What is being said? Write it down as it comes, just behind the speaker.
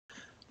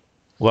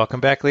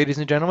Welcome back, ladies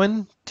and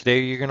gentlemen.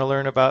 Today you're going to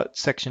learn about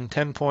section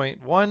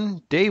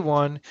 10.1, day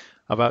 1,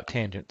 about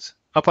tangents.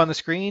 Up on the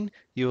screen,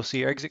 you will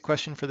see your exit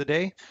question for the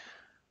day.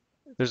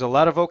 There's a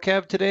lot of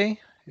vocab today.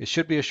 It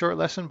should be a short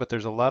lesson, but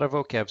there's a lot of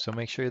vocab, so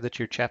make sure that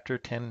your chapter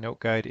 10 note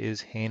guide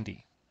is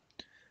handy.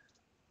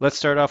 Let's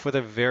start off with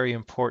a very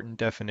important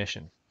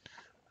definition.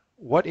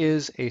 What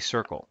is a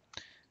circle?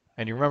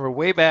 And you remember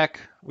way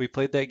back, we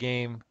played that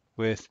game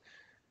with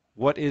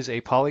what is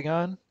a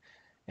polygon?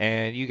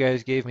 And you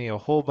guys gave me a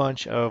whole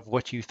bunch of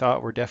what you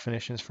thought were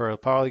definitions for a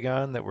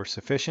polygon that were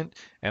sufficient,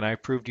 and I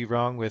proved you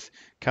wrong with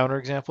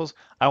counterexamples.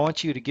 I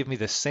want you to give me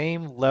the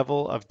same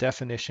level of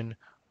definition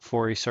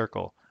for a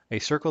circle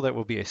that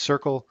will be a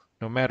circle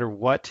no matter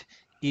what,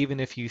 even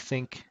if you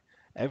think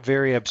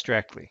very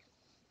abstractly.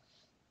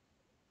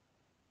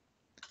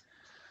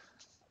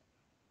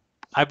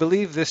 I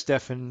believe this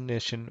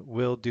definition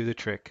will do the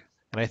trick,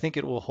 and I think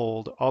it will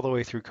hold all the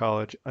way through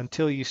college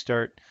until you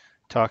start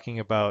talking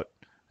about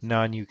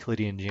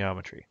non-Euclidean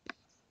geometry.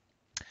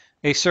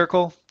 A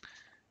circle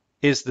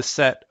is the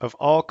set of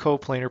all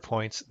coplanar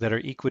points that are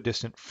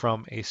equidistant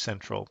from a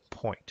central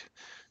point.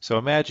 So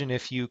imagine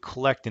if you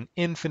collect an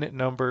infinite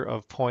number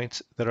of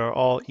points that are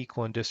all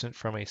equal and distant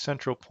from a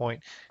central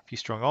point. If you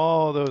strung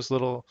all those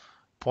little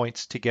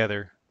points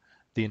together,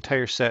 the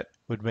entire set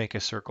would make a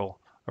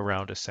circle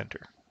around a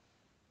center.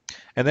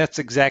 And that's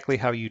exactly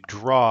how you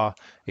draw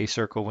a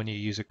circle when you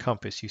use a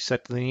compass. You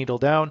set the needle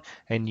down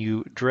and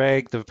you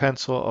drag the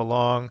pencil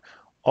along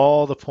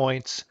all the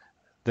points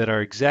that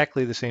are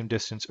exactly the same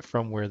distance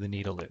from where the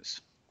needle is.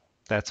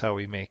 That's how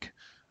we make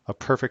a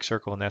perfect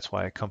circle, and that's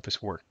why a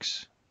compass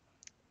works.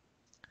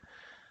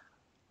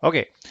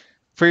 Okay,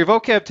 for your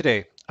vocab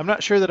today, I'm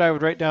not sure that I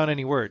would write down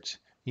any words.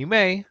 You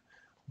may,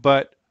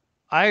 but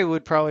I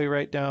would probably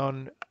write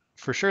down,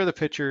 for sure the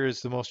picture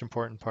is the most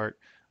important part.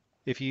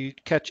 If you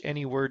catch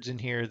any words in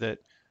here that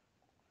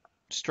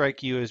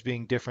strike you as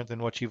being different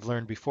than what you've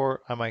learned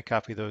before, I might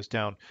copy those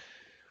down.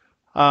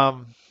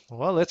 Well,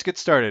 let's get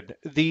started.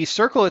 The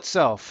circle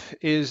itself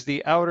is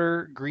the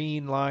outer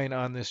green line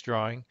on this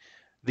drawing.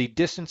 The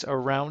distance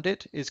around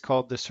it is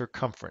called the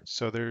circumference.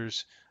 So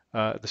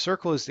the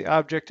circle is the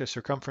object, the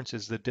circumference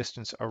is the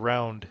distance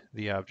around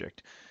the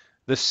object.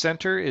 The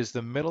center is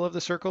the middle of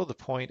the circle, the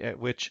point at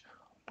which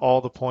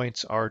all the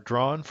points are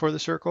drawn for the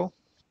circle,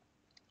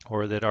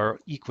 or that are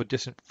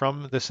equidistant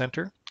from the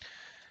center.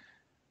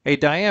 A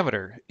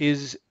diameter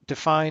is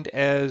defined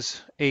as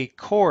a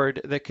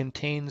chord that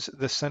contains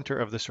the center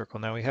of the circle.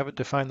 Now we haven't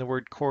defined the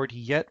word chord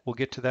yet. We'll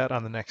get to that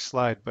on the next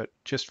slide, but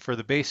just for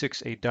the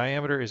basics, a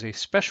diameter is a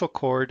special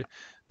chord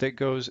that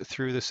goes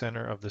through the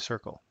center of the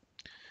circle.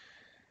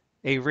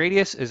 A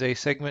radius is a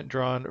segment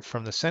drawn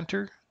from the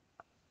center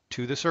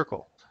to the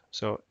circle.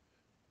 So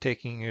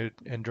taking it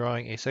and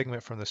drawing a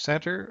segment from the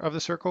center of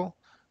the circle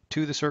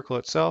to the circle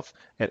itself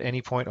at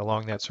any point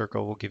along that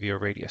circle will give you a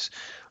radius.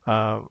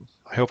 I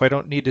hope I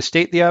don't need to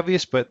state the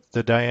obvious, but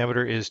the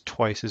diameter is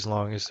twice as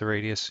long as the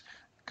radius.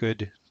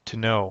 Good to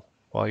know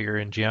while you're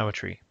in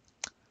geometry.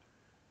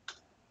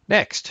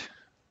 Next,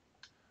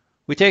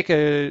 we take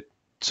a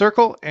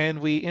circle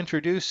and we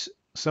introduce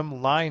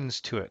some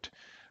lines to it.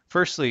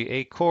 Firstly,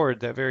 a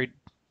chord, that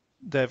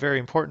very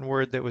important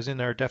word that was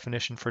in our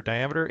definition for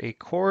diameter. A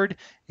chord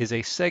is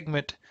a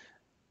segment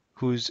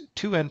whose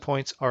two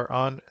endpoints are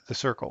on the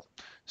circle.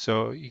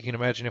 So you can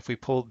imagine if we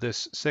pulled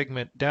this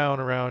segment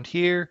down around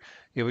here,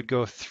 it would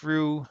go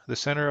through the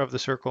center of the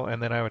circle and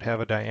then I would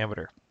have a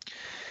diameter.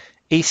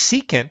 A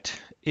secant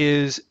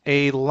is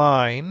a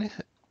line,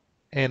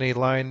 and a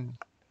line,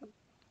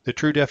 the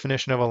true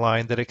definition of a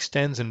line that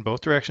extends in both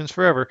directions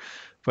forever,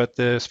 but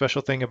the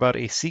special thing about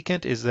a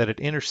secant is that it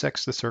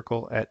intersects the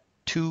circle at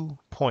 2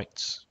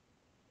 points.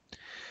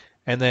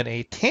 And then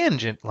a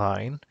tangent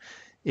line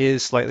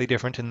is slightly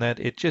different in that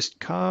it just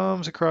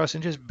comes across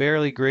and just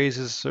barely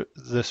grazes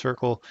the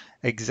circle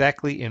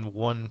exactly in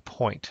 1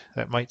 point.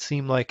 That might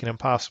seem like an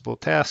impossible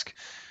task,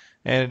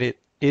 and it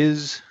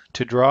is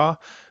to draw,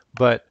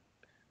 but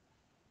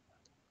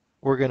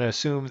we're going to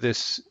assume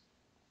this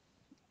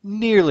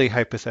nearly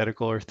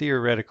hypothetical or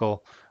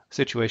theoretical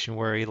situation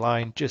where a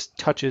line just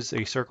touches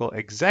a circle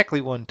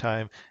exactly 1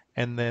 time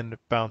and then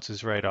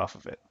bounces right off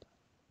of it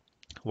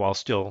while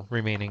still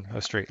remaining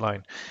a straight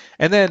line.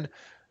 And then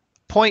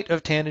point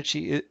of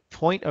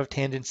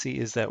tangency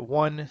is that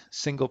one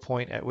single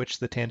point at which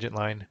the tangent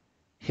line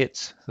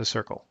hits the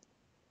circle.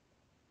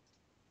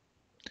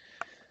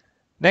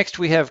 Next,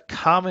 we have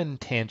common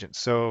tangents.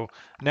 So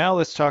now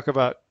let's talk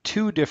about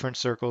 2 different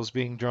circles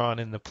being drawn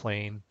in the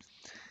plane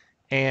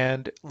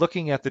and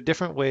looking at the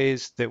different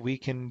ways that we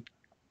can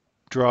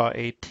draw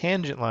a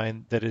tangent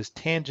line that is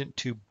tangent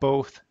to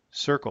both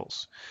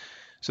circles.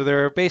 So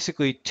there are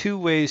basically 2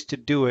 ways to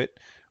do it.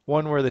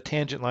 One where the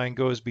tangent line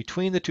goes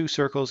between the 2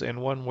 circles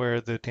and one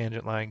where the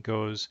tangent line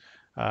goes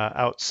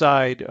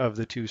outside of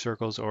the 2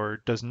 circles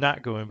or does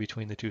not go in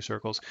between the 2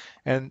 circles.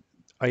 And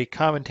a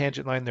common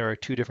tangent line, there are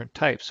 2 different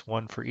types,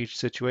 one for each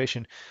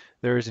situation.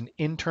 There is an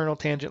internal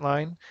tangent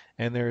line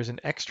and there is an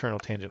external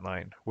tangent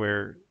line,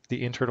 where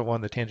the internal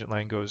one, the tangent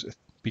line goes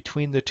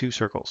between the 2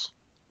 circles.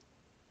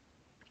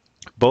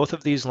 Both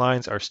of these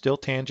lines are still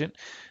tangent.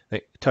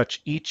 They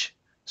touch each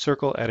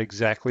circle at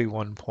exactly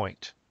 1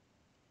 point.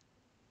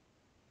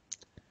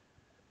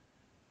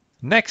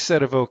 Next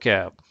set of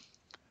vocab.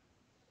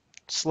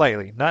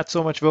 Slightly, not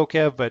so much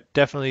vocab, but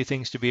definitely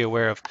things to be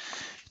aware of.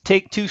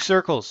 Take two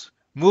circles,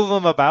 move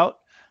them about.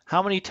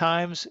 How many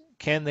times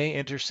can they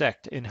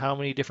intersect? In how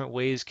many different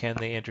ways can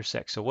they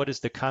intersect? So what is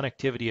the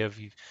connectivity of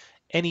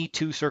any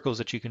two circles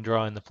that you can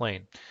draw in the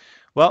plane?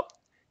 Well,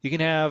 you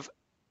can have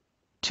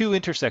two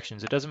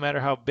intersections. It doesn't matter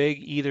how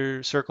big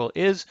either circle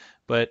is,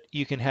 but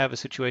you can have a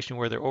situation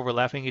where they're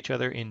overlapping each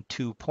other in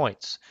 2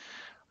 points.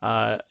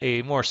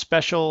 A more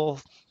special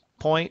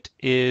point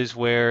is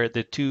where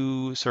the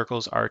two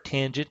circles are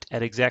tangent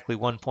at exactly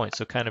 1 point.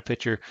 So kind of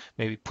picture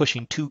maybe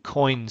pushing two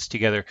coins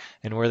together,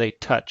 and where they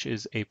touch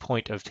is a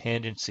point of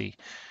tangency.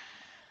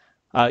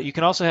 You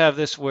can also have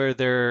this where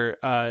they're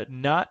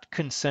not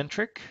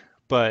concentric,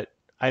 but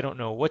I don't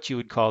know what you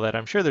would call that.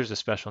 I'm sure there's a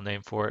special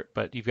name for it,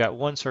 but you've got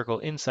one circle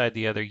inside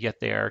the other, yet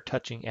they are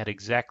touching at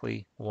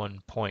exactly 1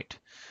 point.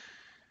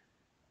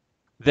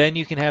 Then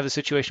you can have a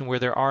situation where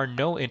there are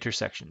no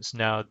intersections.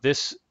 Now,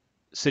 this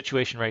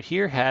situation right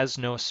here has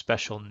no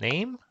special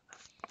name,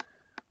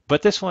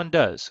 but this one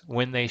does.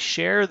 When they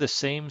share the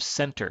same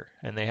center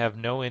and they have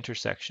no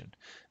intersection,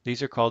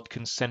 these are called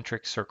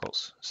concentric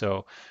circles.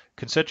 So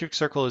concentric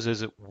circles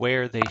is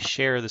where they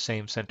share the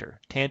same center.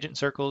 Tangent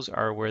circles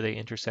are where they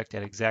intersect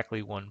at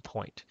exactly 1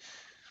 point.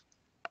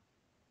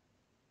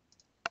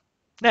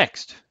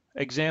 Next,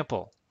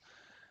 example.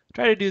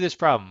 Try to do this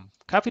problem.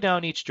 Copy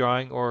down each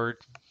drawing or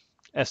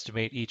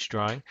estimate each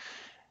drawing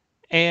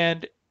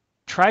and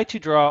try to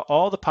draw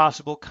all the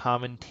possible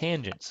common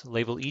tangents.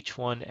 Label each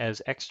one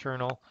as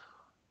external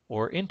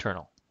or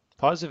internal.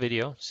 Pause the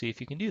video, see if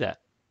you can do that.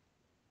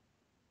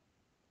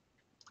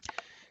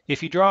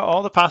 If you draw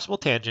all the possible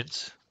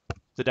tangents,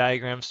 the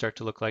diagrams start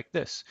to look like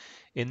this.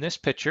 In this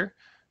picture,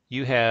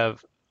 you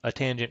have a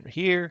tangent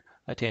here,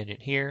 a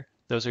tangent here.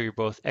 Those are your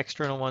both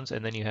external ones,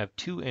 and then you have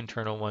two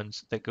internal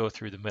ones that go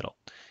through the middle.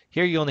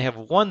 Here you only have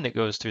one that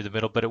goes through the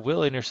middle, but it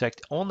will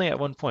intersect only at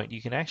 1 point.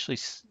 You can actually,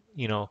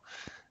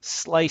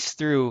 slice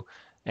through,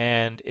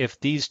 and if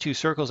these two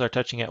circles are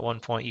touching at 1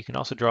 point, you can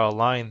also draw a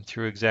line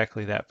through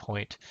exactly that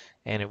point,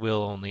 and it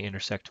will only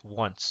intersect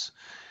once.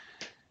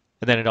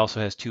 And then it also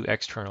has two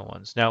external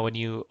ones. Now, when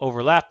you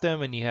overlap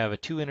them and you have a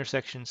two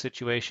intersection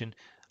situation,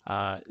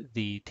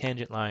 the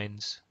tangent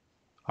lines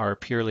are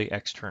purely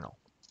external.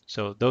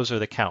 So those are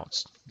the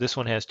counts. This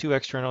one has two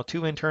external,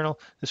 two internal.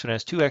 This one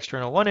has two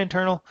external, one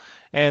internal.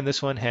 And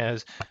this one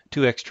has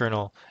two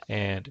external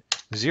and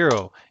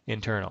 0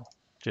 internal,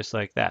 just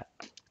like that.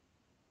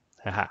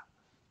 Haha,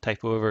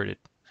 typo averted.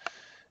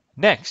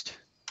 Next,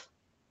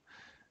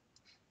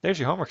 there's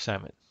your homework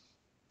assignment.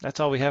 That's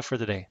all we have for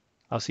today.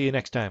 I'll see you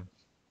next time.